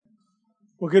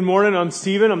Well, good morning. I'm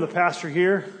Stephen. I'm the pastor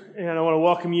here, and I want to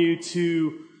welcome you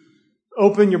to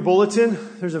open your bulletin.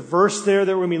 There's a verse there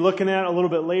that we're going to be looking at a little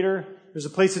bit later. There's a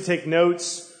place to take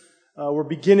notes. We're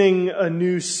beginning a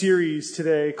new series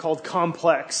today called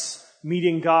Complex,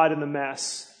 Meeting God in the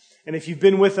Mess. And if you've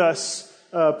been with us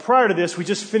prior to this, we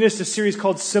just finished a series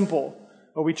called Simple,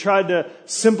 where we tried to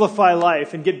simplify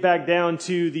life and get back down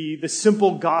to the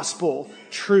simple gospel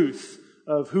truth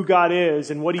of who God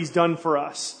is and what He's done for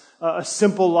us. A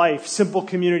simple life, simple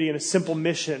community, and a simple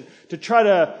mission to try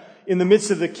to, in the midst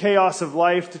of the chaos of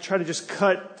life, to try to just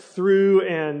cut through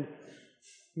and,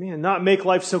 not make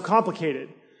life so complicated.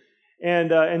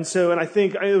 And I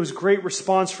think it was great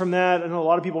response from that. I know a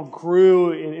lot of people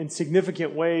grew in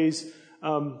significant ways.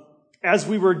 As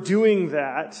we were doing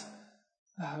that,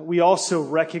 we also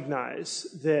recognize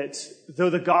that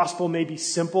though the gospel may be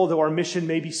simple, though our mission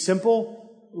may be simple,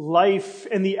 life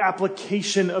and the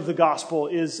application of the gospel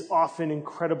is often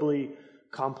incredibly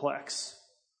complex.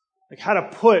 Like how to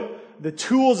put the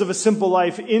tools of a simple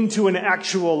life into an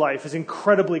actual life is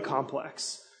incredibly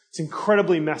complex. It's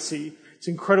incredibly messy. It's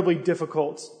incredibly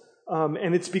difficult.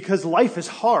 And it's because life is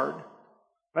hard,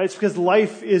 right? It's because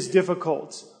life is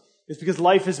difficult. It's because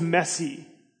life is messy.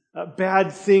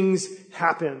 Bad things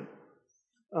happen.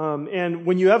 And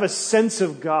when you have a sense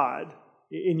of God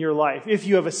in your life, if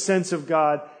you have a sense of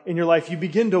God in your life, you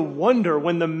begin to wonder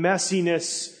when the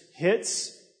messiness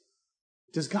hits,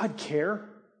 does God care?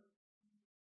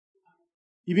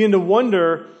 You begin to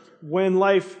wonder when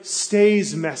life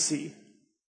stays messy,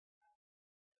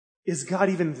 is God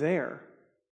even there?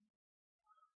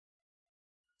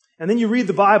 And then you read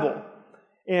the Bible,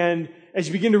 and as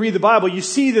you begin to read the Bible, you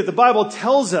see that the Bible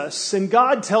tells us, and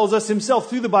God tells us Himself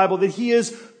through the Bible, that He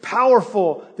is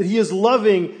powerful, that He is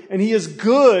loving, and He is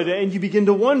good, and you begin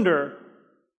to wonder,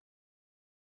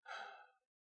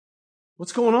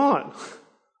 what's going on?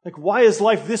 Like, why is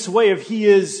life this way if He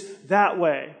is that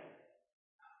way?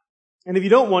 And if you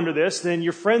don't wonder this, then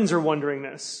your friends are wondering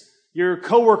this. Your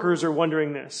coworkers are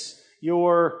wondering this.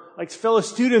 Your fellow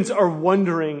students are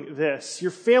wondering this. Your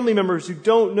family members who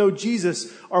don't know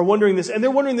Jesus are wondering this. And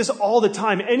they're wondering this all the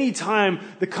time. Anytime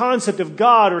the concept of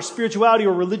God or spirituality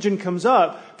or religion comes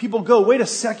up, people go, wait a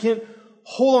second,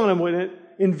 hold on a minute.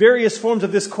 In various forms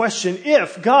of this question,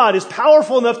 if God is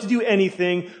powerful enough to do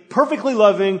anything, perfectly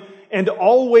loving, and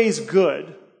always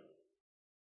good,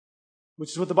 which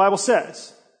is what the Bible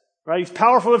says, right? He's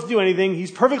powerful enough to do anything,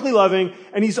 He's perfectly loving,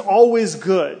 and He's always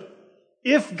good.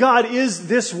 If God is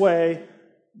this way,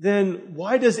 then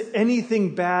why does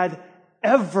anything bad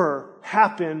ever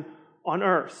happen on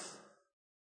earth?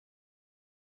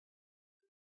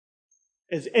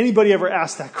 Has anybody ever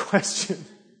asked that question?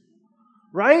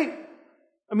 Right?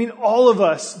 I mean, all of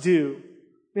us do.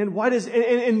 Man, why does,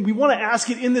 and we want to ask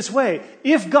it in this way.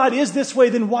 If God is this way,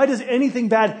 then why does anything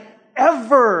bad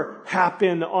ever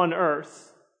happen on earth?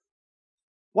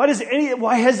 Why has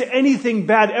anything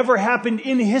bad ever happened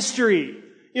in history?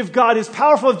 If God is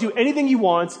powerful to do anything He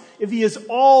wants, if He is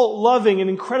all loving and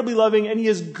incredibly loving and He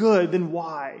is good, then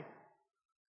why?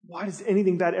 Why does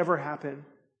anything bad ever happen?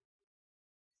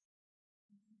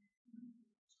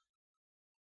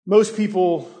 Most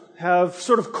people have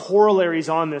sort of corollaries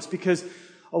on this because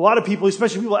a lot of people,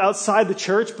 especially people outside the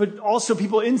church, but also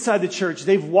people inside the church,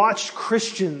 they've watched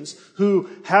Christians who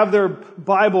have their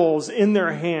Bibles in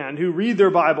their hand, who read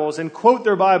their Bibles and quote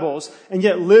their Bibles, and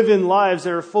yet live in lives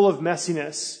that are full of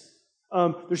messiness.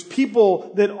 There's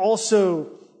people that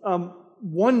also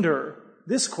wonder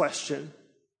this question.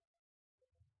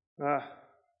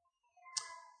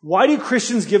 Why do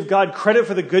Christians give God credit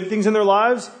for the good things in their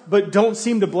lives, but don't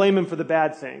seem to blame Him for the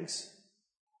bad things?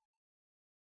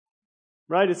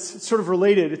 Right? It's sort of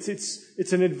related.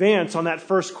 It's an advance on that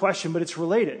first question, but it's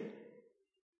related.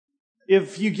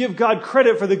 If you give God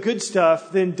credit for the good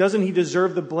stuff, then doesn't He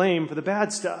deserve the blame for the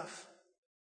bad stuff?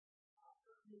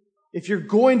 If you're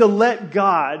going to let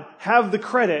God have the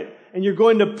credit, and you're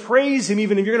going to praise Him,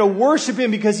 even if you're going to worship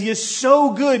Him because He is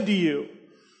so good to you,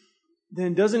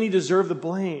 then doesn't He deserve the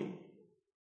blame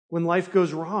when life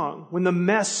goes wrong, when the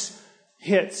mess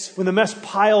hits, when the mess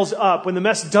piles up, when the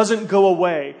mess doesn't go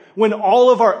away, when all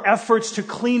of our efforts to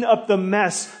clean up the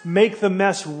mess make the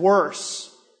mess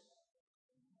worse?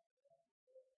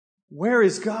 Where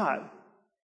is God?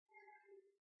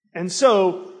 And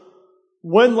so,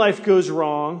 when life goes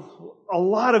wrong, a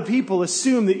lot of people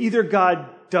assume that either God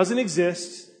doesn't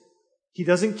exist, He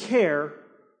doesn't care,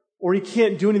 or He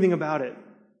can't do anything about it.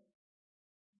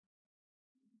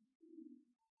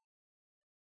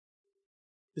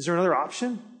 Is there another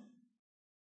option?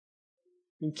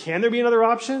 I mean, can there be another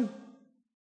option?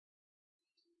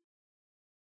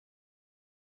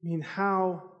 I mean,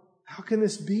 how can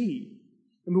this be?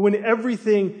 I mean, when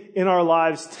everything in our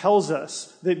lives tells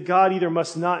us that God either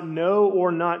must not know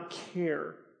or not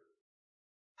care,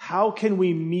 how can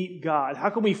we meet God? How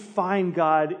can we find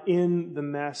God in the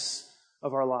mess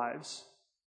of our lives?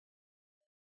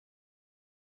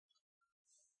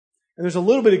 And there's a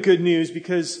little bit of good news,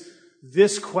 because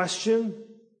this question,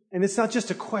 and it's not just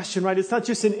a question, right? It's not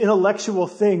just an intellectual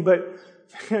thing, but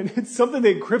man, it's something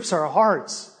that grips our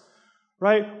hearts.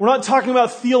 Right? We're not talking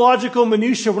about theological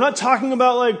minutia. We're not talking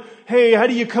about like, hey, how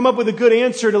do you come up with a good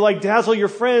answer to like dazzle your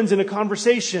friends in a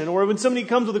conversation? Or when somebody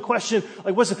comes with a question,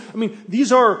 like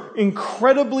these are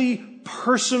incredibly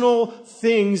personal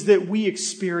things that we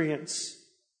experience.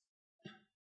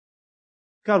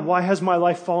 God, why has my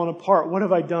life fallen apart? What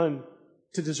have I done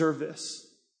to deserve this?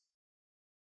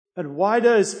 And why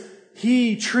does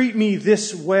he treat me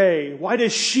this way? Why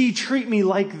does she treat me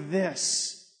like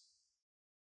this?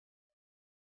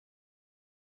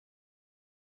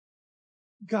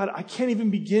 God, I can't even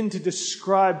begin to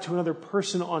describe to another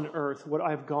person on earth what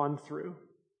I've gone through.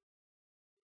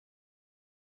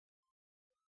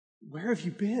 Where have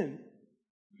you been?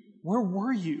 Where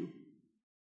were you?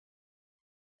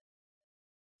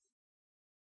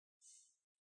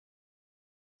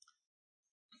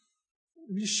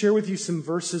 Let me just share with you some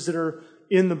verses that are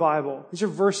in the Bible. These are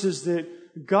verses that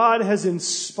God has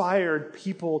inspired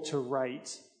people to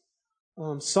write.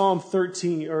 Psalm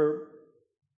 13,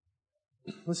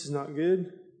 this is not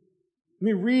good. Let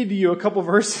me read to you a couple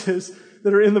verses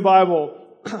that are in the Bible.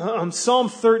 Psalm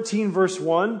 13 verse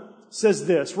 1 says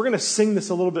this. We're going to sing this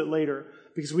a little bit later,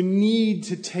 because we need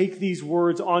to take these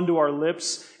words onto our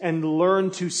lips and learn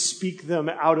to speak them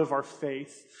out of our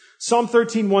faith. Psalm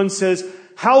 13:1 says,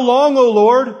 "How long, O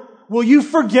Lord, will you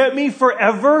forget me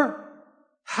forever?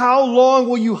 How long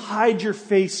will you hide your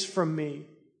face from me?" Have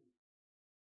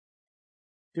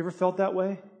you ever felt that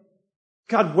way?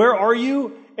 God, where are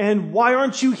you? And why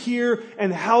aren't you here?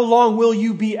 And how long will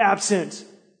you be absent?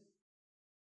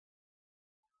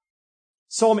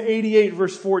 Psalm 88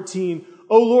 verse 14.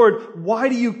 "O Lord, why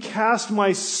do you cast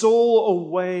my soul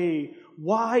away?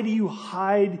 Why do you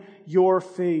hide your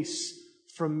face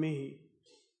from me?"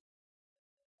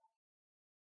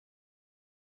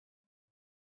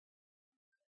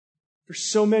 For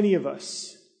so many of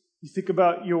us, you think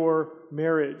about your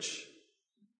marriage,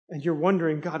 and you're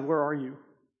wondering, God, where are you?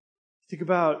 Think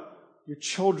about your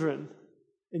children,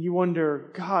 and you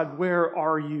wonder, God, where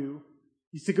are you?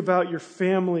 You think about your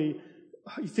family,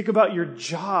 you think about your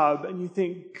job, and you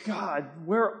think, God,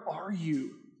 where are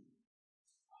you?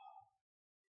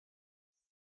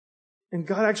 And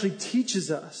God actually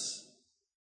teaches us.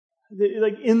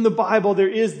 Like in the Bible, there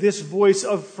is this voice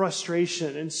of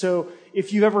frustration. And so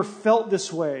if you ever felt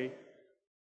this way,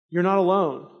 you're not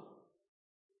alone.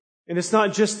 And it's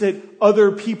not just that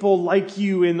other people like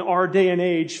you in our day and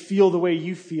age feel the way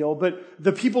you feel, but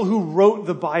the people who wrote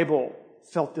the Bible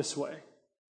felt this way.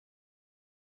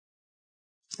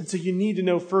 And so you need to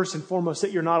know first and foremost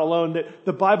that you're not alone, that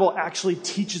the Bible actually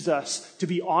teaches us to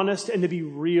be honest and to be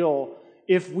real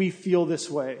if we feel this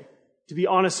way, to be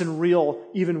honest and real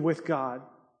even with God.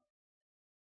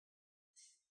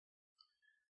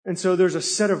 And so there's a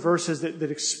set of verses that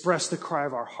express the cry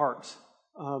of our heart.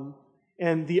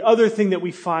 And the other thing that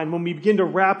we find when we begin to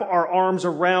wrap our arms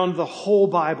around the whole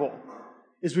Bible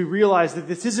is we realize that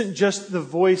this isn't just the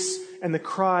voice and the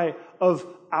cry of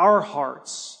our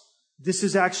hearts. This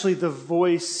is actually the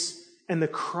voice and the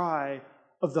cry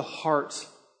of the heart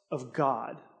of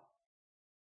God.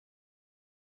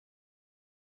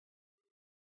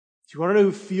 Do you want to know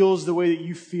who feels the way that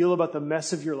you feel about the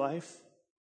mess of your life?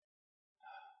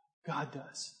 God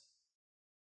does.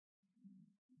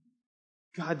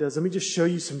 God does. Let me just show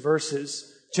you some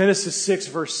verses. Genesis 6,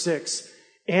 verse 6.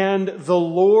 "And the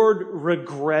Lord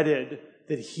regretted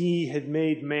that he had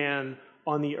made man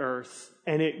on the earth,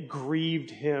 and it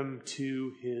grieved him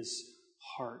to his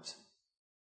heart."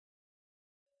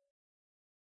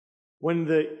 When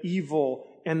the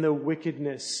evil and the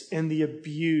wickedness and the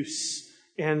abuse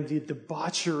and the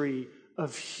debauchery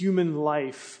of human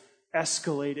life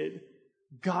escalated,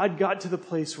 God got to the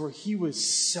place where he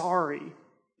was sorry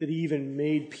that he even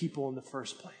made people in the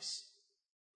first place.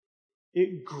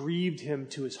 It grieved him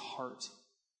to his heart.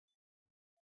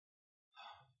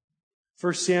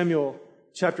 1 Samuel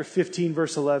chapter 15,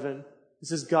 verse 11.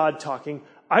 This is God talking.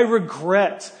 "I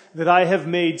regret that I have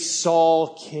made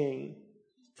Saul king,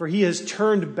 for he has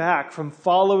turned back from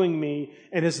following me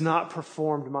and has not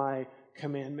performed my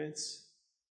commandments."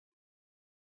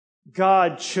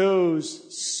 God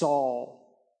chose Saul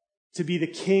to be the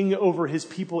king over his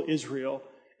people Israel,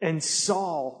 and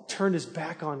Saul turned his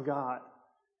back on God.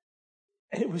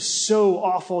 And it was so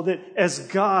awful that as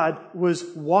God was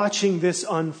watching this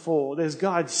unfold, as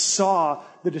God saw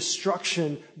the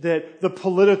destruction that the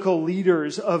political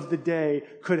leaders of the day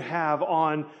could have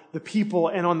on the people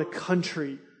and on the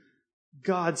country,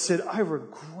 God said, I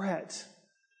regret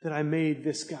that I made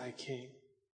this guy king.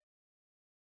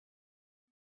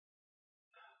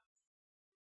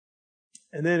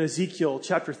 And then Ezekiel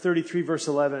chapter 33, verse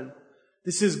 11.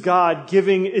 This is God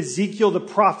giving Ezekiel the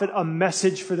prophet a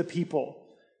message for the people.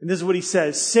 And this is what he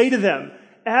says. Say to them,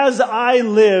 as I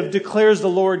live, declares the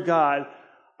Lord God,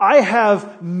 I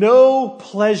have no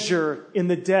pleasure in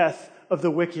the death of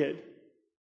the wicked.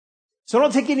 So I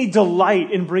don't take any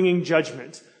delight in bringing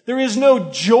judgment. There is no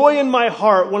joy in my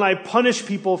heart when I punish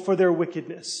people for their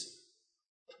wickedness.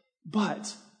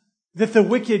 But that the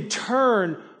wicked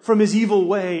turn from his evil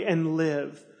way and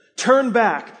live. Turn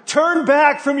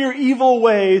back from your evil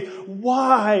way.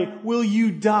 Why will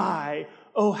you die,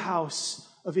 O house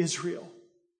of Israel?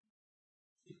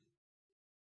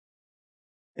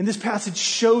 And this passage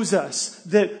shows us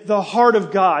that the heart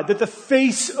of God, that the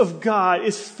face of God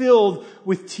is filled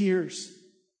with tears.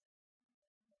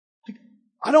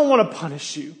 I don't want to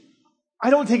punish you. I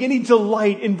don't take any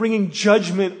delight in bringing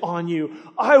judgment on you.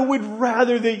 I would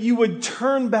rather that you would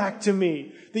turn back to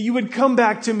me, that you would come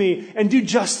back to me and do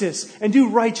justice and do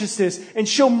righteousness and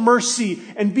show mercy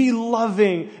and be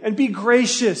loving and be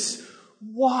gracious.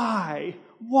 Why?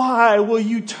 Why would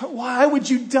you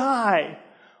die?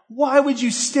 Why would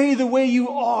you stay the way you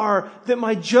are that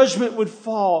my judgment would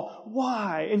fall?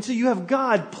 Why? And so you have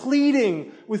God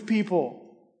pleading with people.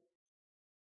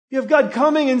 You have God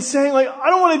coming and saying, I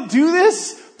don't want to do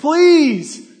this.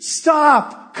 Please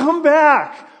stop. Come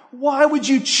back. Why would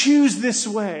you choose this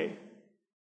way?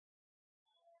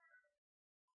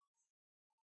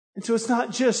 And so it's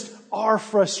not just our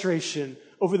frustration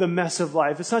over the mess of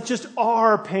life. It's not just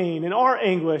our pain and our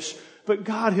anguish, but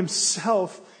God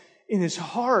himself in his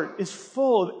heart is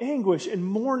full of anguish and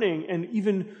mourning and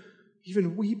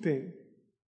even weeping.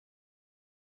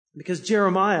 Because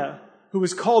Jeremiah, who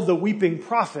was called the weeping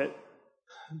prophet,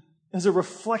 as a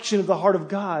reflection of the heart of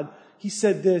God, he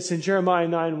said this in Jeremiah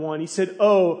 9:1. He said,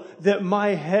 "Oh, that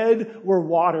my head were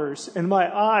waters and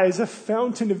my eyes a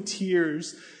fountain of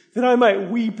tears, that I might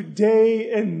weep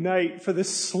day and night for the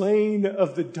slain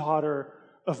of the daughter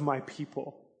of my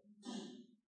people."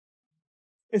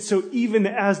 And so even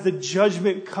as the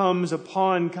judgment comes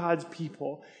upon God's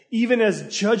people, even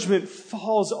as judgment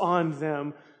falls on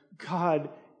them, God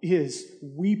is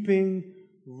weeping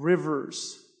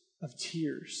rivers of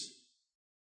tears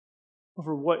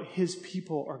over what his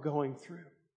people are going through.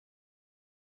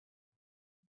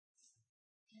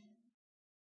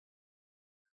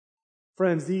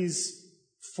 Friends, these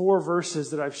 4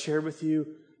 verses that I've shared with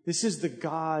you, this is the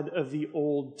God of the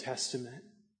Old Testament.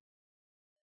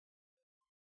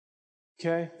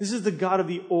 Okay? This is the God of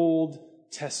the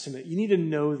Old Testament. You need to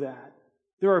know that.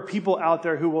 There are people out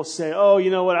there who will say, oh,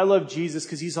 you know what, I love Jesus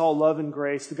because he's all love and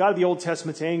grace. The God of the Old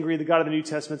Testament's angry, the God of the New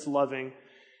Testament's loving.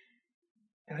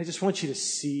 And I just want you to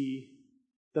see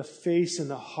the face and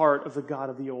the heart of the God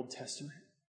of the Old Testament.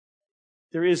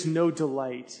 There is no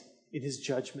delight in his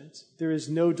judgment. There is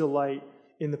no delight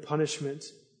in the punishment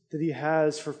that he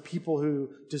has for people who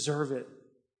deserve it.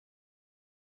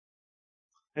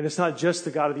 And it's not just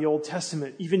the God of the Old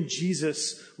Testament. Even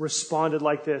Jesus responded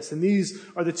like this. And these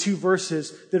are the 2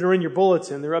 verses that are in your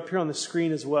bulletin. They're up here on the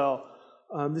screen as well.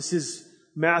 This is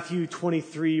Matthew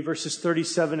 23, verses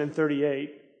 37 and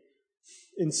 38.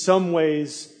 In some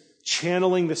ways,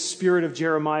 channeling the spirit of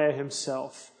Jeremiah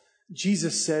himself.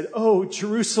 Jesus said, "Oh,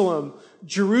 Jerusalem,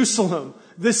 Jerusalem,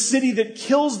 the city that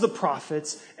kills the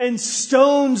prophets and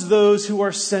stones those who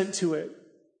are sent to it."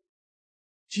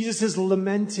 Jesus is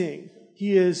lamenting.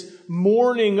 He is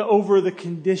mourning over the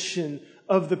condition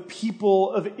of the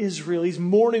people of Israel. He's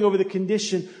mourning over the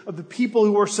condition of the people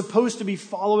who are supposed to be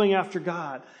following after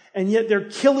God. And yet they're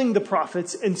killing the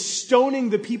prophets and stoning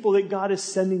the people that God is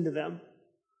sending to them.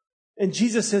 And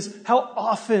Jesus says, "How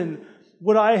often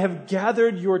would I have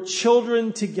gathered your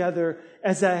children together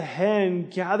as a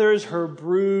hen gathers her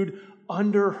brood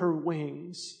under her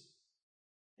wings,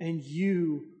 and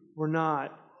you were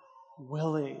not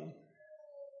willing."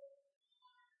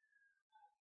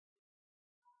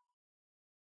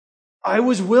 I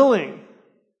was willing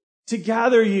to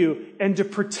gather you and to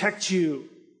protect you.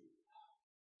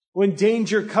 When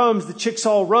danger comes, the chicks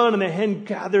all run and the hen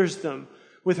gathers them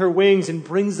with her wings and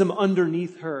brings them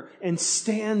underneath her and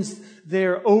stands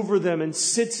there over them and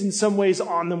sits in some ways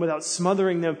on them without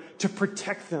smothering them to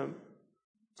protect them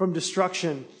from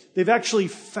destruction. They've actually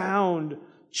found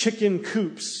chicken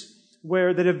coops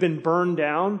that have been burned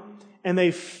down, and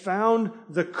they found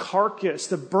the carcass,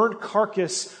 the burnt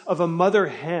carcass of a mother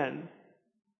hen.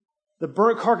 The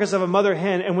burnt carcass of a mother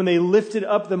hen, and when they lifted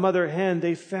up the mother hen,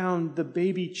 they found the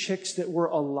baby chicks that were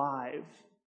alive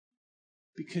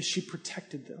because she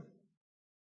protected them.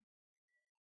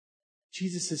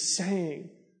 Jesus is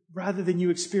saying, rather than you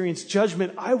experience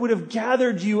judgment, I would have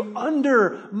gathered you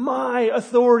under my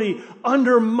authority,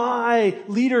 under my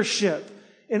leadership,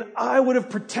 and I would have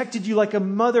protected you like a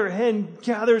mother hen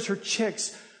gathers her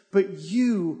chicks, but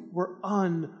you were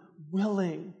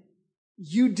unwilling.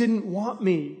 You didn't want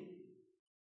me.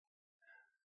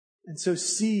 And so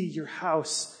see, your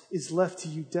house is left to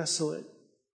you desolate.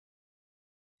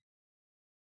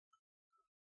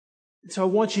 And so I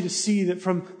want you to see that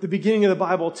from the beginning of the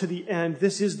Bible to the end,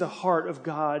 this is the heart of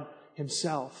God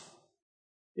himself.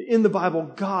 In the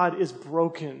Bible, God is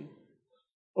broken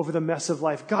over the mess of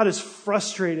life. God is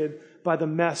frustrated by the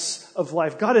mess of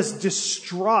life. God is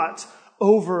distraught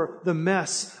over the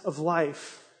mess of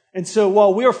life. And so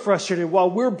while we're frustrated, while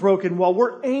we're broken, while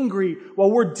we're angry,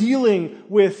 while we're dealing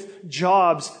with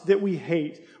jobs that we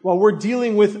hate, while we're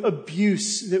dealing with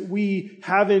abuse that we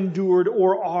have endured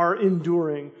or are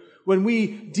enduring, when we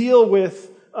deal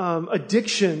with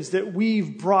addictions that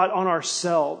we've brought on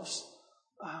ourselves,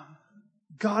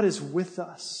 God is with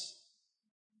us.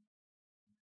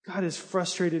 God is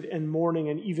frustrated and mourning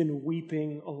and even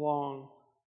weeping along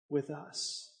with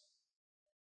us.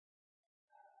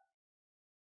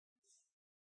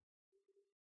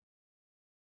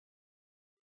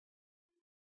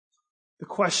 The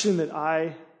question that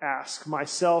I ask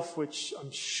myself, which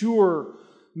I'm sure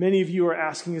many of you are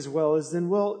asking as well, is then,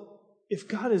 well, if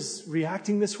God is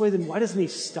reacting this way, then why doesn't he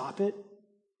stop it?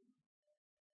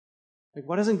 Like,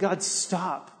 why doesn't God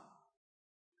stop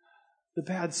the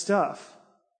bad stuff?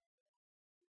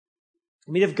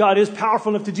 I mean, if God is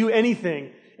powerful enough to do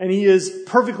anything, and he is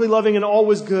perfectly loving and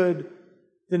always good,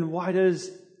 then why does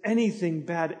anything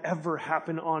bad ever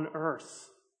happen on earth?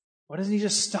 Why doesn't he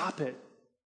just stop it?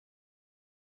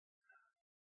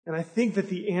 And I think that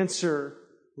the answer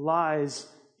lies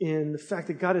in the fact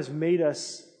that God has made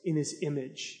us in his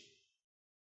image.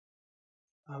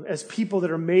 As people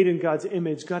that are made in God's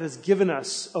image, God has given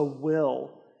us a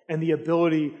will and the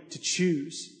ability to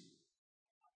choose.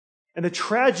 And the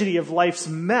tragedy of life's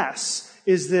mess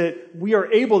is that we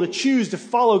are able to choose to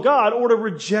follow God or to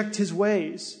reject his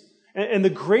ways. And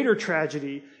the greater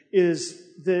tragedy is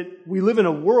that we live in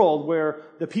a world where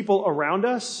the people around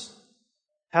us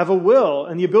have a will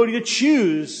and the ability to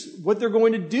choose what they're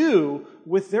going to do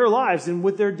with their lives and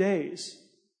with their days.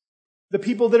 The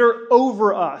people that are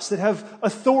over us, that have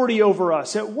authority over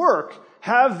us at work,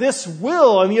 have this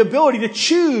will and the ability to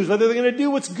choose whether they're going to do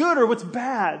what's good or what's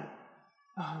bad.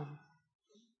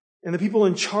 And the people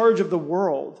in charge of the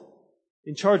world,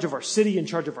 in charge of our city, in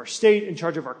charge of our state, in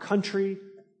charge of our country,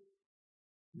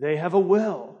 they have a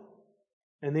will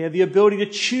and they have the ability to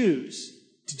choose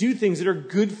to do things that are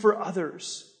good for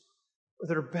others or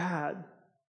that are bad.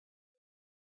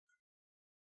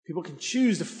 People can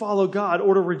choose to follow God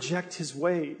or to reject his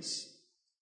ways.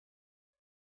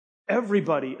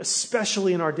 Everybody,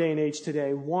 especially in our day and age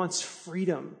today, wants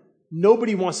freedom.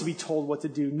 Nobody wants to be told what to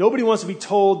do. Nobody wants to be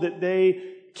told that they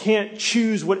can't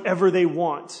choose whatever they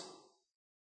want.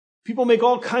 People make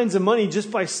all kinds of money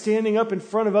just by standing up in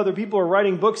front of other people or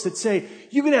writing books that say,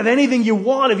 you can have anything you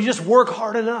want if you just work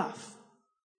hard enough.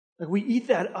 Like, we eat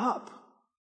that up.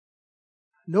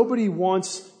 Nobody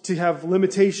wants to have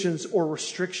limitations or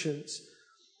restrictions.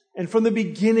 And from the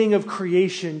beginning of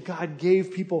creation, God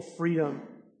gave people freedom.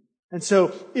 And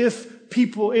so if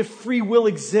free will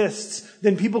exists,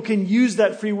 then people can use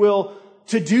that free will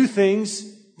to do things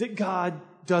that God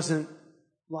doesn't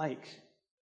like.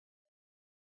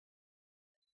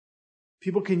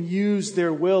 People can use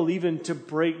their will even to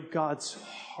break God's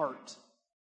heart.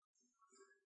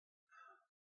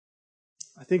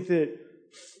 I think that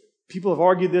people have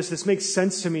argued this. This makes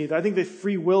sense to me. I think that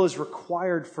free will is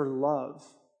required for love.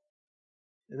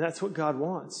 And that's what God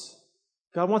wants.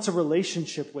 God wants a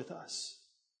relationship with us.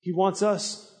 He wants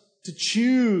us to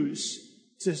choose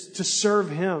to serve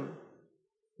him.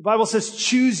 The Bible says,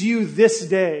 choose you this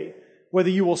day whether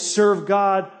you will serve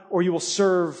God or you will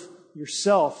serve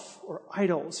yourself or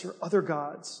idols or other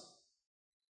gods.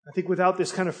 I think without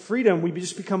this kind of freedom, we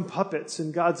just become puppets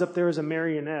and God's up there as a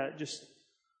marionette.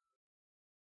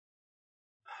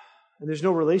 And there's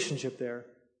no relationship there.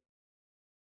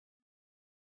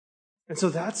 And so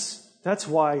that's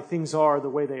why things are the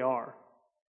way they are.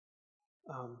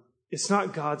 It's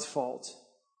not God's fault.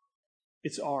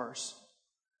 It's ours.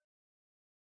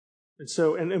 And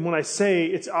so, and when I say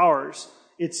it's ours,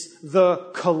 it's the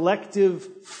collective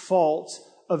fault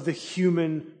of the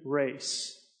human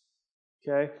race.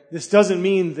 Okay? This doesn't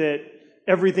mean that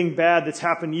everything bad that's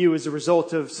happened to you is a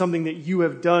result of something that you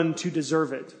have done to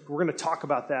deserve it. We're going to talk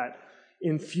about that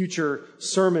in future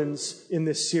sermons in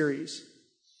this series.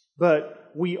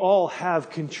 But we all have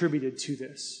contributed to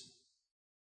this.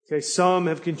 Okay, some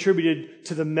have contributed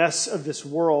to the mess of this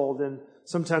world, and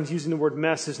sometimes using the word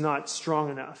mess is not strong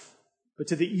enough, but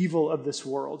to the evil of this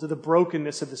world, to the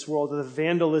brokenness of this world, to the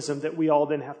vandalism that we all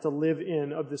then have to live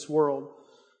in of this world.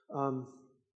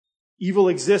 Evil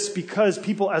exists because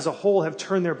people as a whole have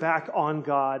turned their back on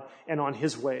God and on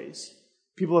His ways.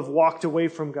 People have walked away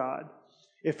from God.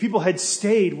 If people had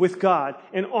stayed with God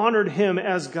and honored Him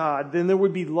as God, then there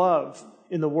would be love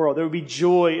in the world. There would be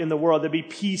joy in the world. There'd be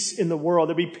peace in the world.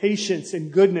 There'd be patience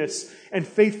and goodness and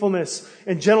faithfulness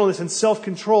and gentleness and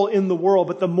self-control in the world.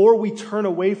 But the more we turn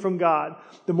away from God,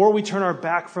 the more we turn our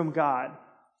back from God,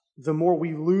 the more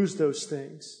we lose those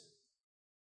things.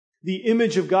 The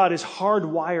image of God is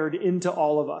hardwired into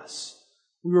all of us.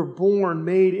 We were born,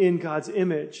 made in God's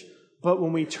image. But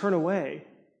when we turn away,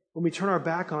 when we turn our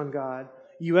back on God,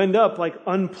 you end up like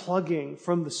unplugging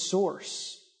from the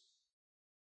source.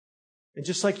 And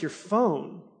just like your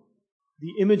phone,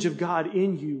 the image of God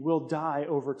in you will die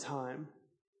over time.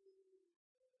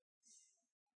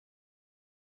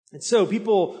 And so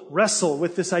people wrestle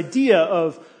with this idea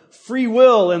of free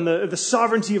will and the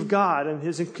sovereignty of God and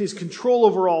his control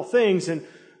over all things. And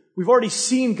we've already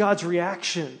seen God's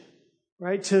reaction,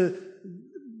 right, to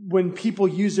when people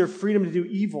use their freedom to do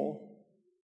evil.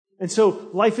 And so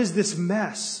life is this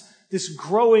mess, this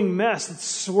growing mess that's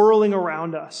swirling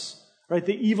around us. Right?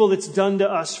 The evil that's done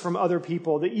to us from other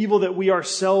people, the evil that we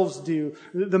ourselves do.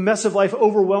 The mess of life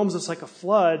overwhelms us like a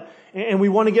flood, and we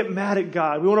want to get mad at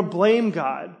God. We want to blame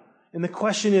God. And the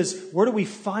question is, where do we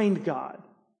find God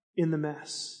in the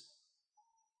mess?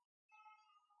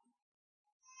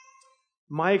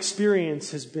 My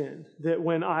experience has been that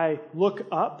when I look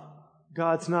up,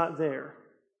 God's not there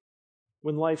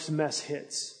when life's mess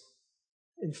hits.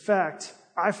 In fact,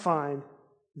 I find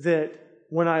that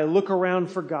when I look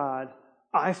around for God,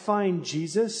 I find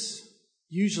Jesus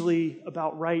usually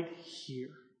about right here.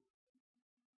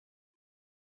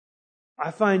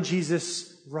 I find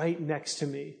Jesus right next to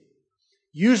me.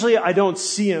 Usually I don't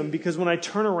see Him because when I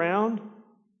turn around,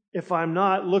 if I'm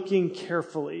not looking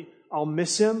carefully, I'll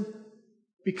miss Him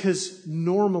because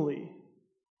normally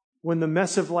when the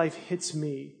mess of life hits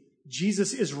me,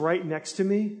 Jesus is right next to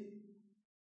me,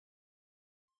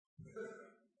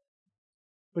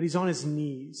 but He's on His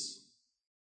knees,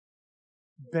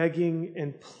 begging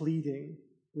and pleading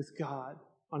with God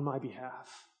on my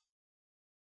behalf.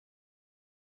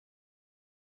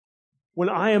 When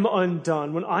I am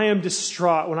undone, when I am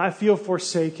distraught, when I feel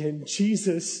forsaken,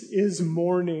 Jesus is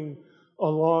mourning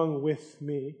along with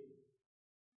me.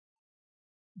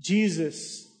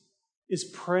 Jesus is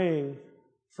praying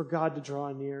for God to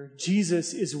draw near.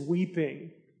 Jesus is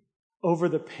weeping over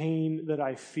the pain that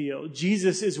I feel.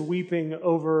 Jesus is weeping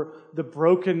over the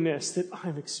brokenness that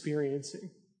I'm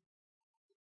experiencing.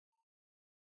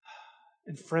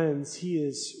 And friends, He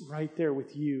is right there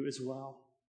with you as well.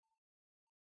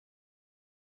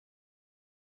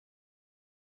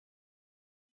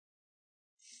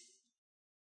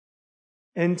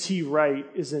 N.T. Wright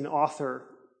is an author,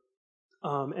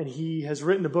 and he has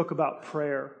written a book about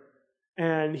prayer.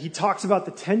 And he talks about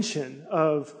the tension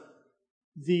of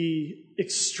the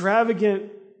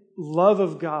extravagant love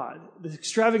of God, the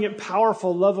extravagant,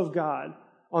 powerful love of God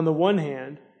on the one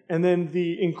hand, and then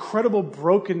the incredible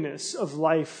brokenness of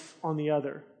life on the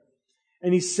other.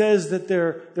 And he says that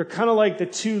they're kind of like the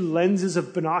two lenses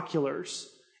of binoculars.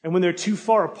 And when they're too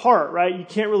far apart, right, you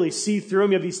can't really see through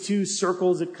them. You have these two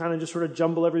circles that kind of just sort of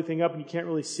jumble everything up and you can't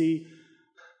really see.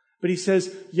 But he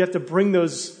says you have to bring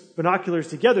those binoculars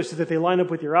together so that they line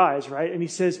up with your eyes, right? And he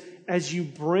says as you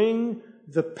bring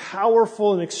the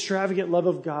powerful and extravagant love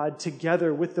of God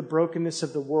together with the brokenness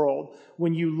of the world,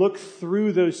 when you look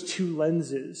through those two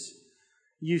lenses,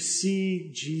 you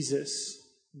see Jesus,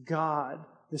 God,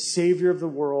 the Savior of the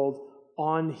world,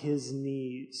 on His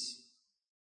knees,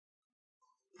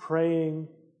 praying,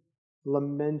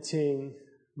 lamenting,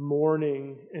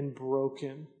 mourning, and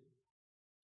broken.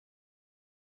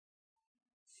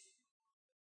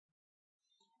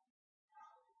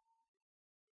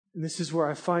 And this is where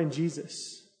I find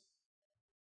Jesus.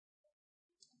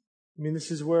 I mean, this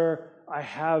is where I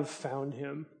have found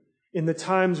Him. In the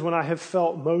times when I have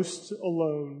felt most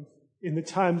alone, in the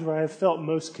times when I have felt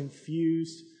most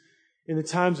confused, in the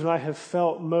times when I have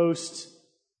felt most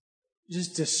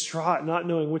just distraught, not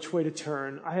knowing which way to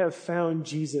turn, I have found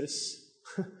Jesus.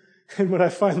 And when I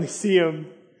finally see Him,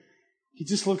 he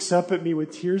just looks up at me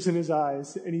with tears in his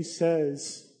eyes and he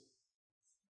says,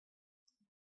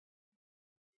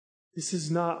 "This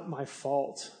is not my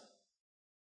fault,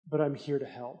 but I'm here to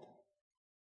help."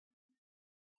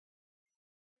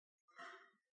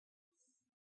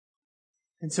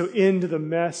 And so into the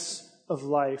mess of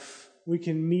life, we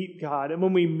can meet God. And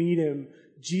when we meet him,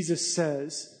 Jesus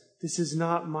says, "This is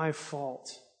not my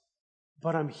fault,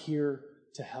 but I'm here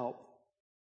to help."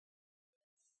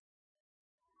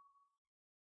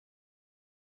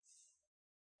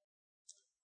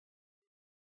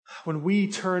 When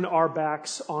we turn our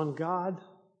backs on God,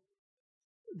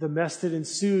 the mess that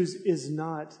ensues is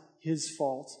not his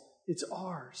fault. It's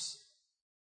ours.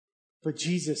 But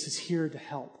Jesus is here to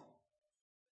help.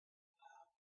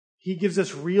 He gives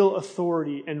us real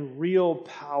authority and real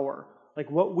power. Like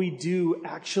what we do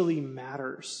actually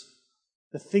matters.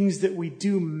 The things that we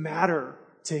do matter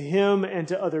to him and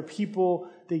to other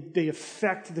people. They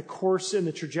affect the course and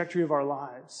the trajectory of our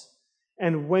lives.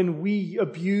 And when we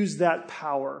abuse that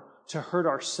power to hurt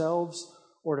ourselves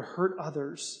or to hurt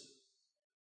others,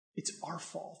 it's our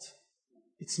fault.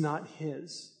 It's not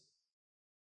his.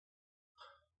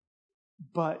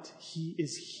 But he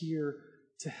is here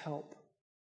to help.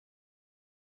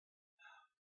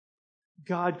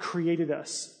 God created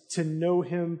us to know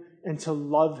him and to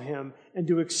love him and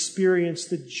to experience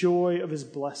the joy of his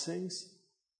blessings.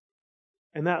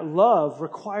 And that love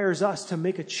requires us to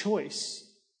make a choice.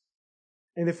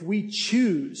 And if we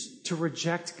choose to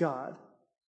reject God,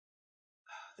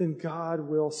 then God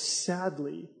will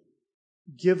sadly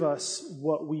give us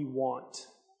what we want.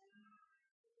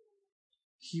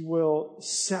 He will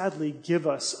sadly give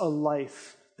us a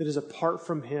life that is apart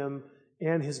from him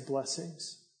and his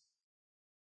blessings.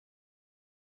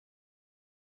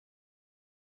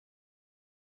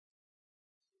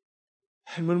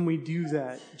 And when we do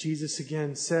that, Jesus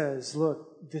again says,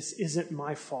 "Look, this isn't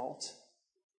my fault,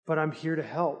 but I'm here to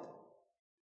help."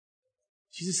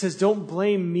 Jesus says, "Don't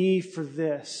blame me for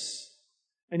this."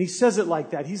 And he says it like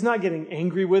that. He's not getting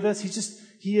angry with us.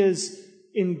 He is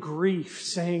in grief,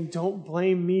 saying, "Don't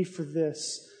blame me for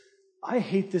this. I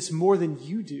hate this more than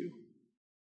you do.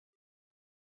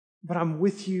 But I'm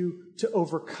with you to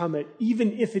overcome it,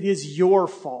 even if it is your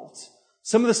fault."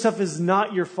 Some of the stuff is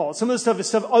not your fault. Some of the stuff is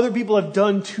stuff other people have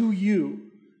done to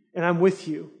you, and I'm with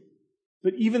you.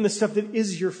 But even the stuff that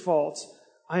is your fault,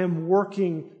 I am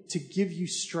working to give you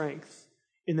strength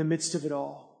in the midst of it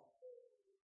all.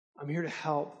 I'm here to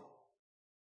help.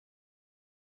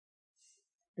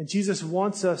 And Jesus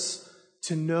wants us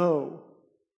to know,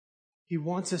 he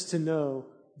wants us to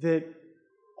know that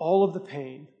all of the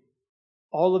pain,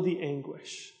 all of the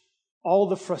anguish, all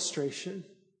of the frustration,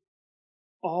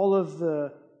 all of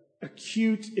the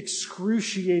acute,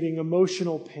 excruciating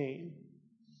emotional pain,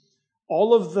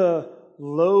 all of the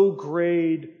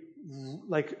low-grade,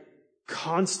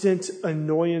 constant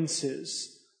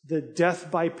annoyances, the death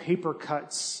by paper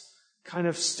cuts kind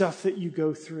of stuff that you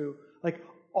go through,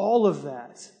 all of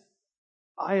that,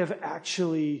 I have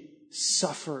actually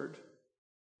suffered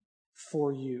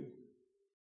for you.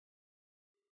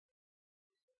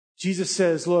 Jesus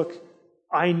says, "Look,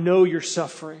 I know you're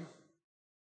suffering.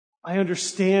 I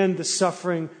understand the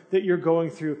suffering that you're going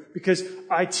through because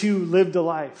I too lived a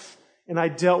life and I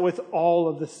dealt with all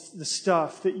of the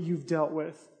stuff that you've dealt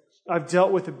with. I've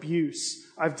dealt with abuse.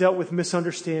 I've dealt with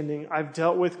misunderstanding. I've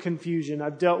dealt with confusion.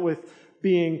 I've dealt with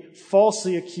being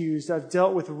falsely accused. I've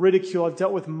dealt with ridicule. I've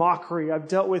dealt with mockery. I've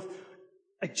dealt with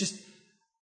just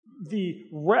the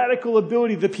radical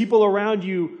ability the people around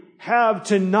you have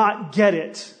to not get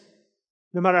it,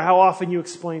 no matter how often you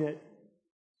explain it.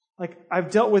 I've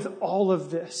dealt with all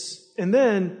of this. And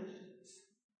then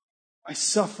I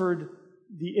suffered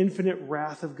the infinite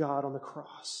wrath of God on the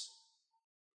cross.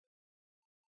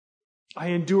 I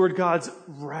endured God's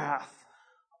wrath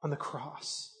on the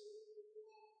cross.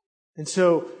 And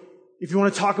so, if you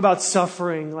want to talk about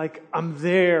suffering, I'm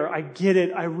there, I get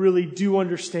it, I really do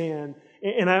understand.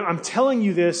 And I'm telling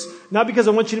you this, not because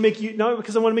I want to make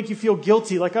you feel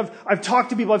guilty. I've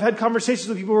talked to people, I've had conversations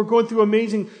with people who are going through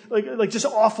amazing, just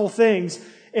awful things.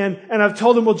 And I've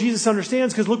told them, well, Jesus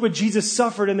understands because look what Jesus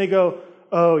suffered. And they go,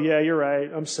 "Oh yeah, you're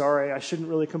right. I'm sorry. I shouldn't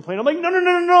really complain." I'm like,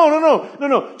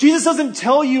 no. Jesus doesn't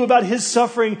tell you about his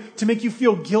suffering to make you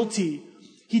feel guilty.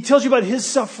 He tells you about his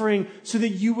suffering so that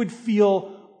you would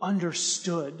feel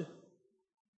understood.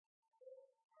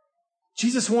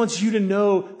 Jesus wants you to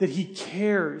know that he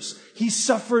cares. He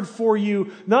suffered for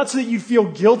you, not so that you feel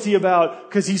guilty about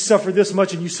because he suffered this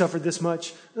much and you suffered this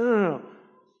much. No.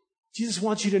 Jesus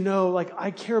wants you to know,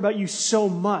 I care about you so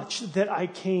much that I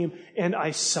came and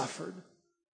I suffered.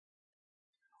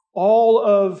 All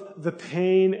of the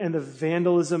pain and the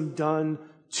vandalism done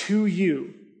to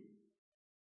you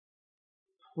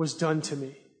was done to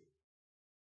me.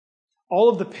 All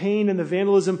of the pain and the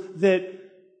vandalism that,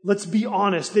 let's be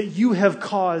honest, that you have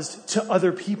caused to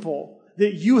other people,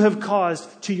 that you have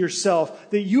caused to yourself,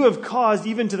 that you have caused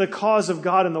even to the cause of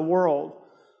God in the world,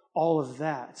 all of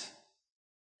that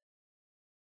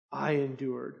I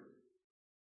endured.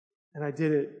 And I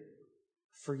did it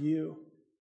for you.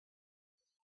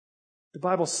 The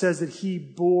Bible says that He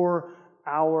bore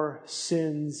our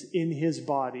sins in His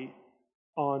body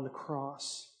on the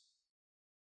cross.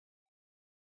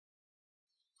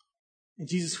 And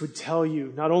Jesus would tell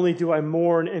you, not only do I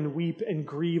mourn and weep and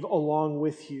grieve along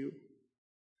with you,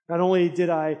 not only did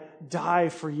I die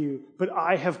for you, but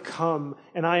I have come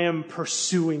and I am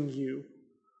pursuing you.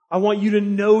 I want you to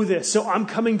know this, so I'm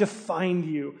coming to find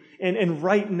you. And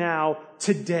right now,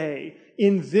 today,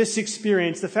 in this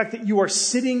experience, the fact that you are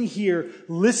sitting here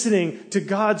listening to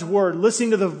God's word,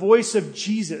 listening to the voice of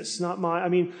Jesus, not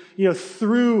mine,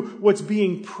 through what's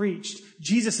being preached,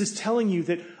 Jesus is telling you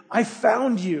that I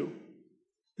found you,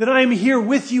 that I am here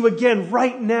with you again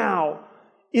right now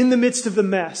in the midst of the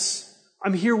mess.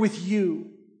 I'm here with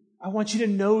you. I want you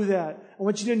to know that. I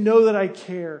want you to know that I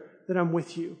care, that I'm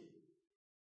with you.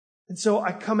 And so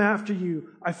I come after you.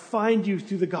 I find you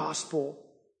through the gospel.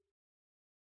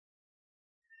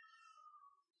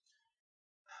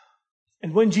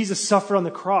 And when Jesus suffered on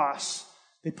the cross,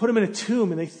 they put him in a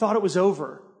tomb and they thought it was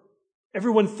over.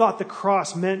 Everyone thought the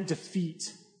cross meant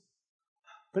defeat.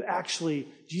 But actually,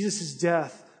 Jesus'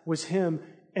 death was him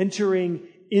entering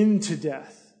into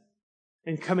death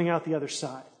and coming out the other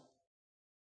side.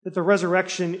 That the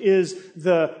resurrection is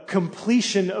the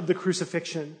completion of the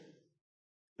crucifixion.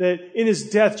 That in his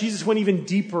death, Jesus went even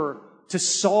deeper to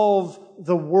solve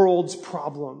the world's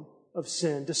problem of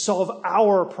sin, to solve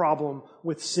our problem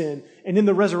with sin. And in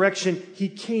the resurrection, he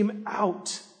came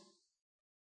out.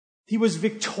 He was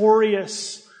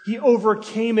victorious. He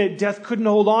overcame it. Death couldn't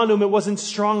hold on to him. It wasn't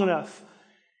strong enough.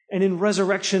 And in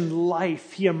resurrection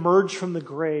life, he emerged from the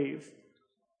grave.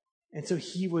 And so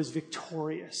he was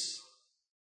victorious.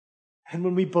 And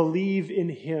when we believe in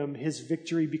him, his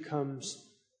victory becomes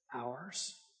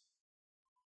ours.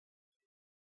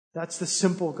 That's the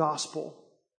simple gospel.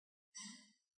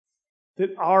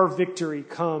 That our victory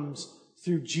comes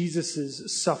through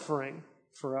Jesus' suffering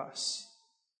for us.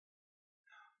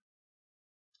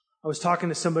 I was talking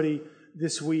to somebody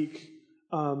this week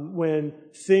when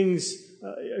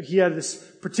he had this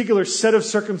particular set of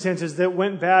circumstances that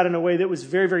went bad in a way that was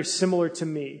very, very similar to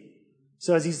me.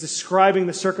 So as he's describing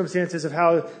the circumstances of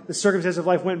how the circumstances of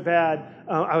life went bad,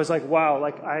 I was like, wow,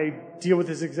 I deal with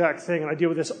this exact thing and I deal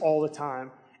with this all the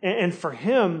time. And for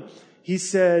him, he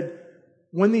said,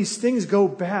 when these things go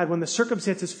bad, when the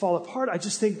circumstances fall apart, I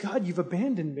just think, God, you've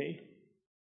abandoned me.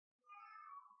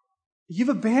 You've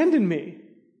abandoned me.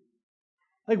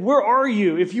 Where are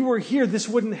you? If you were here, this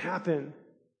wouldn't happen.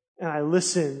 And I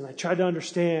listened, and I tried to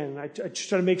understand, and I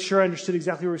tried to make sure I understood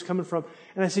exactly where he was coming from.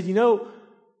 And I said, can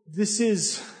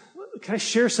I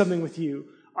share something with you?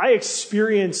 I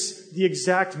experienced the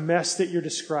exact mess that you're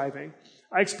describing.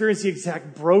 I experienced the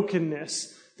exact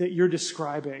brokenness that you're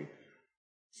describing.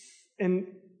 And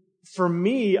for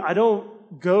me, I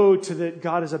don't go to that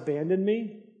God has abandoned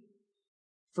me.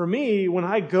 For me, when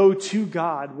I go to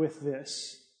God with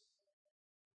this,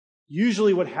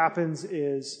 usually what happens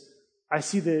is I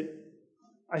see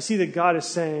that God is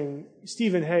saying,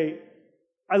 Stephen, hey,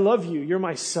 I love you. You're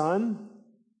my son.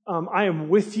 I am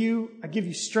with you. I give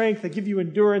you strength. I give you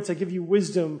endurance. I give you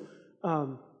wisdom.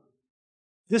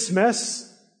 This mess,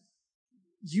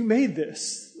 you made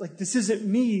this. This isn't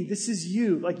me. This is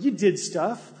you. You did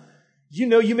stuff.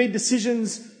 You made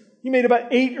decisions. You made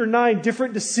about 8 or 9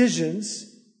 different decisions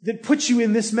that put you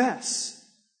in this mess.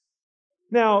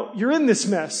 Now, you're in this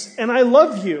mess, and I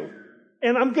love you,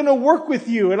 and I'm going to work with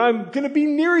you, and I'm going to be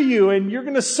near you, and you're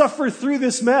going to suffer through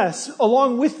this mess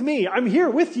along with me. I'm here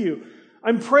with you.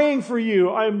 I'm praying for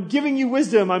you. I'm giving you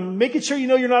wisdom. I'm making sure you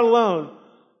know you're not alone.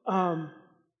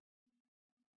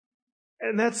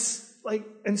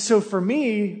 And so for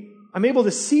me, I'm able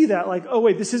to see that oh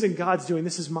wait, this isn't God's doing,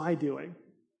 this is my doing.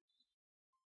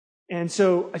 And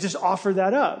so I just offer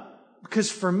that up. Because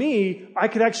for me, I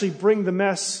could actually bring the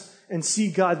mess and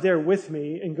see God there with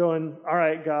me and going, all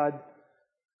right, God,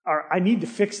 I need to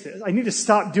fix this. I need to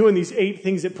stop doing these 8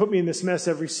 things that put me in this mess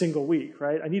every single week,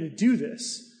 right? I need to do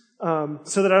this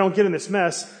so that I don't get in this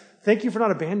mess. Thank you for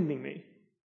not abandoning me.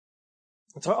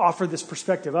 And so I offered this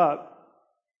perspective up.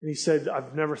 And he said,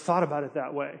 I've never thought about it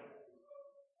that way.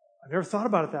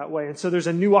 And so there's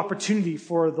a new opportunity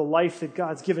for the life that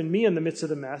God's given me in the midst of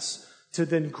the mess to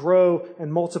then grow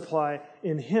and multiply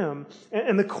in Him.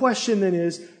 And the question then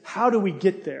is, how do we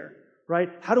get there, right?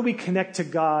 How do we connect to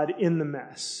God in the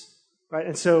mess, right?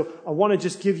 And so I want to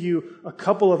just give you a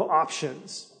couple of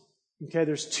options. Okay,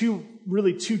 there's two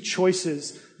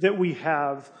choices that we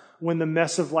have when the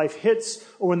mess of life hits,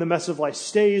 or when the mess of life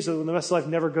stays, or when the mess of life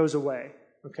never goes away.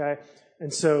 Okay?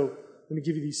 And so let me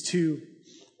give you these two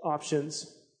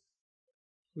options.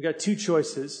 We got two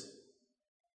choices.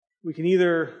 We can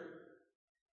either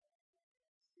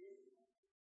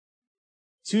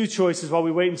two choices while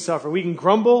we wait and suffer. We can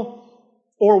grumble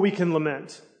or we can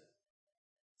lament.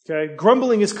 Okay?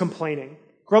 Grumbling is complaining.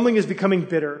 Grumbling is becoming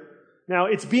bitter. Now,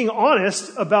 it's being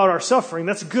honest about our suffering.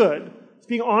 That's good. It's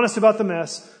being honest about the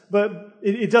mess, but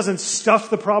it doesn't stuff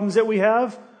the problems that we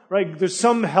have, right? There's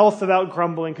some health about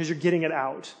grumbling because you're getting it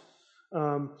out.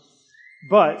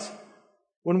 But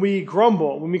when we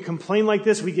grumble, when we complain like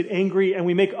this, we get angry and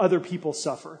we make other people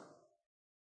suffer.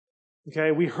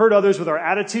 Okay? We hurt others with our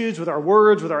attitudes, with our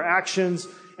words, with our actions,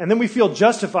 and then we feel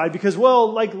justified because,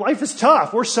 well, like life is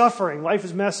tough. We're suffering. Life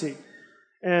is messy.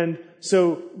 And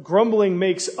so grumbling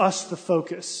makes us the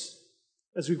focus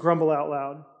as we grumble out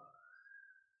loud.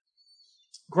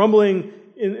 Grumbling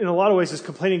in a lot of ways is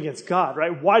complaining against God,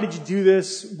 right? Why did you do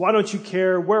this? Why don't you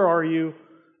care? Where are you?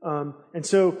 And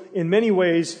so in many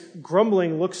ways,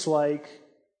 grumbling looks like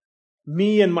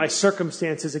me and my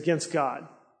circumstances against God.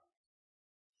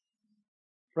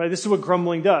 Right? This is what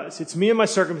grumbling does. It's me and my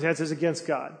circumstances against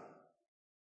God.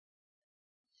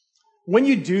 When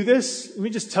you do this, let me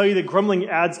just tell you that grumbling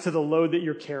adds to the load that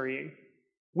you're carrying.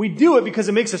 We do it because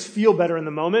it makes us feel better in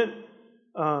the moment,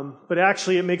 but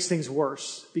actually it makes things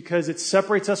worse because it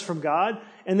separates us from God,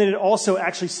 and then it also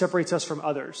actually separates us from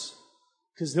others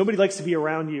because nobody likes to be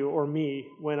around you or me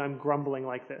when I'm grumbling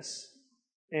like this.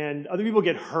 And other people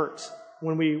get hurt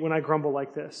when I grumble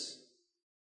like this.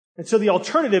 And so the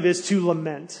alternative is to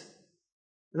lament.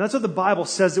 And that's what the Bible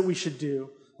says that we should do.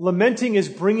 Lamenting is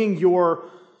bringing your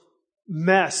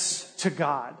mess to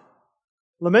God.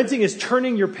 Lamenting is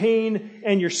turning your pain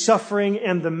and your suffering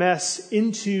and the mess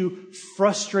into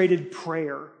frustrated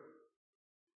prayer.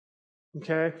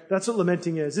 Okay? That's what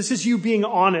lamenting is. This is you being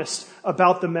honest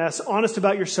about the mess, honest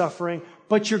about your suffering,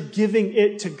 but you're giving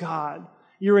it to God.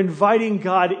 You're inviting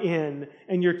God in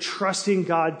and you're trusting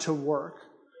God to work.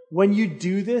 When you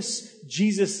do this,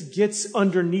 Jesus gets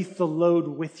underneath the load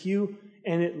with you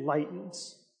and it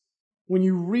lightens. When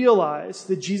you realize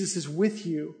that Jesus is with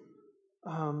you,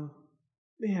 the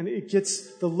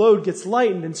load gets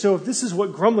lightened. And so if this is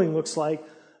what grumbling looks like,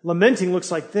 lamenting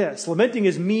looks like this. Lamenting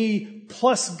is me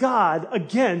plus God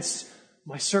against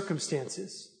my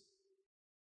circumstances.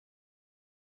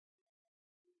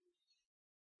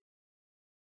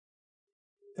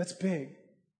 That's big.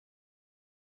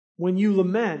 When you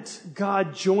lament,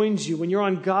 God joins you. When you're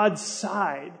on God's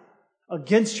side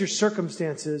against your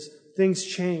circumstances, things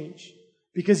change.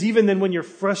 Because even then when you're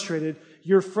frustrated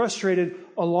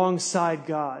alongside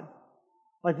God.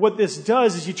 Like what this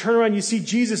does is you turn around, you see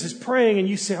Jesus is praying, and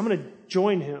you say, I'm going to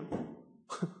join him.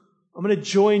 I'm going to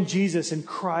join Jesus and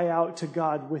cry out to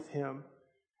God with him.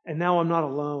 And now I'm not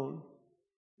alone.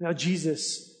 Now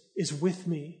Jesus is with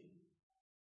me.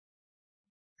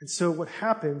 And so what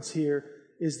happens here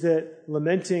is that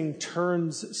lamenting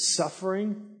turns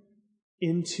suffering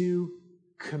into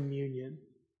communion.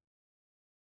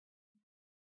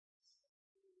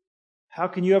 How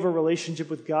can you have a relationship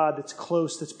with God that's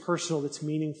close, that's personal, that's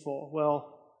meaningful?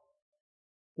 Well,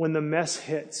 when the mess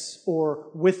hits, or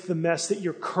with the mess that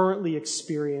you're currently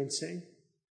experiencing,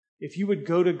 if you would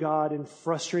go to God in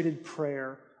frustrated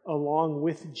prayer along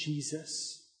with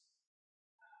Jesus,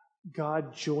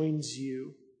 God joins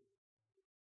you.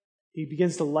 He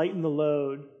begins to lighten the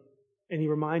load, and he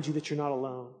reminds you that you're not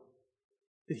alone,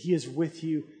 that he is with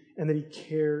you, and that he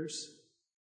cares.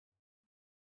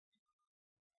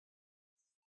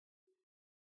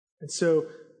 And so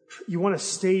you want to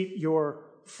state your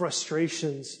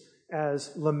frustrations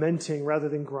as lamenting rather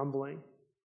than grumbling.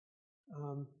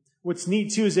 What's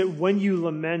neat too is that when you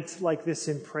lament like this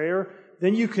in prayer,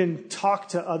 then you can talk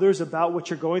to others about what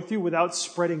you're going through without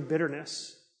spreading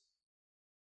bitterness.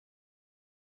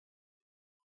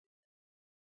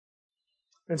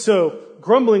 And so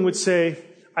grumbling would say,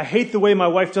 I hate the way my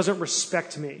wife doesn't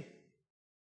respect me. Okay,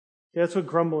 that's what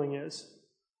grumbling is.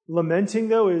 Lamenting,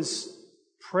 though, is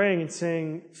praying and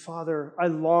saying, Father, I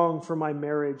long for my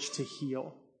marriage to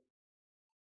heal.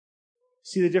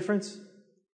 See the difference?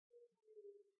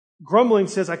 Grumbling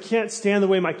says, I can't stand the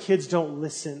way my kids don't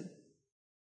listen.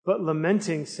 But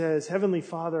lamenting says, Heavenly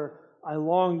Father, I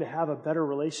long to have a better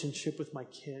relationship with my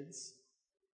kids.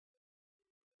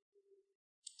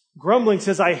 Grumbling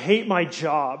says, I hate my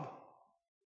job.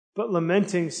 But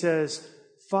lamenting says,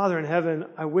 Father in heaven,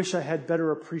 I wish I had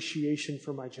better appreciation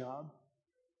for my job.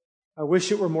 I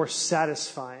wish it were more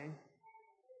satisfying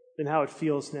than how it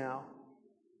feels now.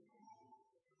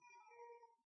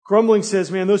 Grumbling says,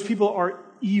 man, those people are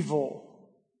evil.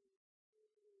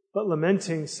 But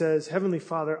lamenting says, Heavenly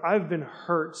Father, I've been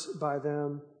hurt by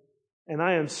them, and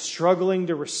I am struggling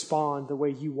to respond the way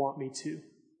you want me to.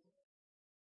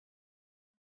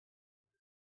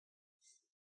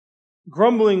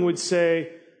 Grumbling would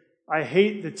say, I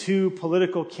hate the two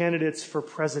political candidates for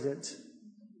president.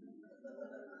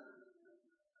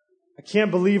 I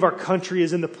can't believe our country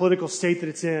is in the political state that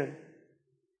it's in.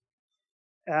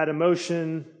 Add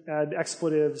emotion, add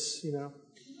expletives,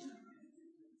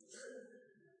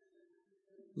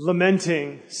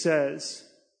 Lamenting says,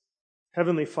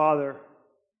 Heavenly Father,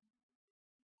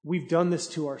 we've done this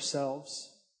to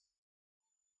ourselves.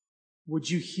 Would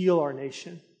you heal our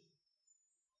nation?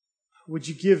 Would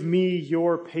you give me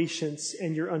your patience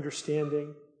and your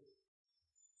understanding?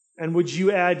 And would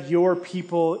you add your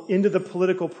people into the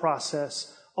political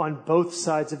process on both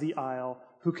sides of the aisle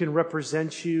who can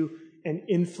represent you and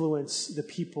influence the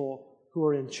people who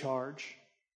are in charge?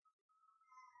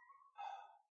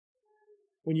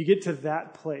 When you get to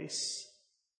that place,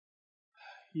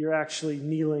 you're actually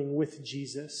kneeling with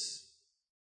Jesus,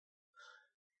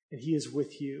 and he is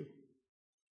with you.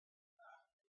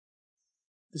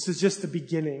 This is just the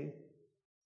beginning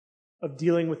of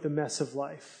dealing with the mess of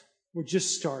life. We're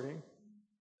just starting.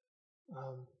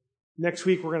 Next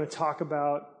week, we're going to talk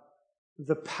about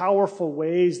the powerful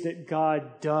ways that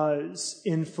God does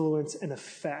influence and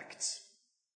affect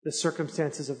the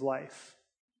circumstances of life.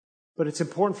 But it's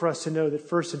important for us to know that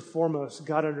first and foremost,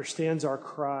 God understands our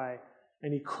cry,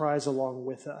 and he cries along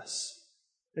with us.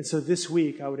 And so this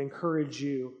week, I would encourage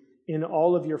you, in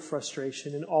all of your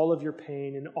frustration, in all of your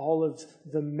pain, in all of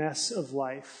the mess of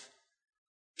life,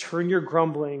 turn your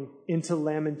grumbling into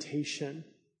lamentation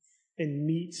and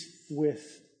meet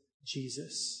with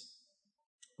Jesus.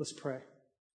 Let's pray.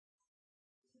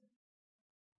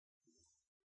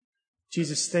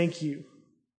 Jesus, thank you.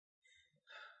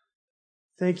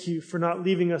 Thank you for not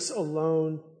leaving us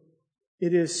alone.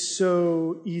 It is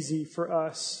so easy for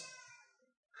us.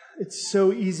 It's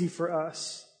so easy for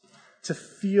us to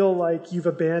feel like you've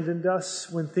abandoned us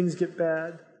when things get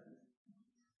bad.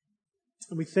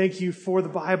 And we thank you for the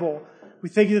Bible. We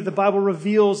thank you that the Bible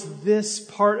reveals this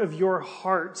part of your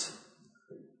heart.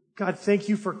 God, thank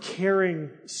you for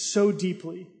caring so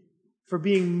deeply, for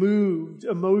being moved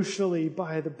emotionally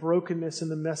by the brokenness and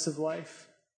the mess of life.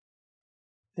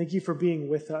 Thank you for being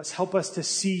with us. Help us to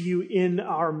see you in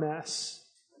our mess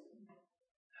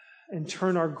and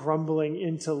turn our grumbling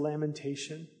into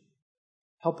lamentation.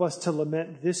 Help us to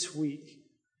lament this week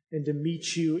and to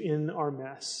meet you in our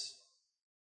mess.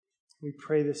 We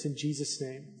pray this in Jesus'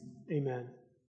 name. Amen.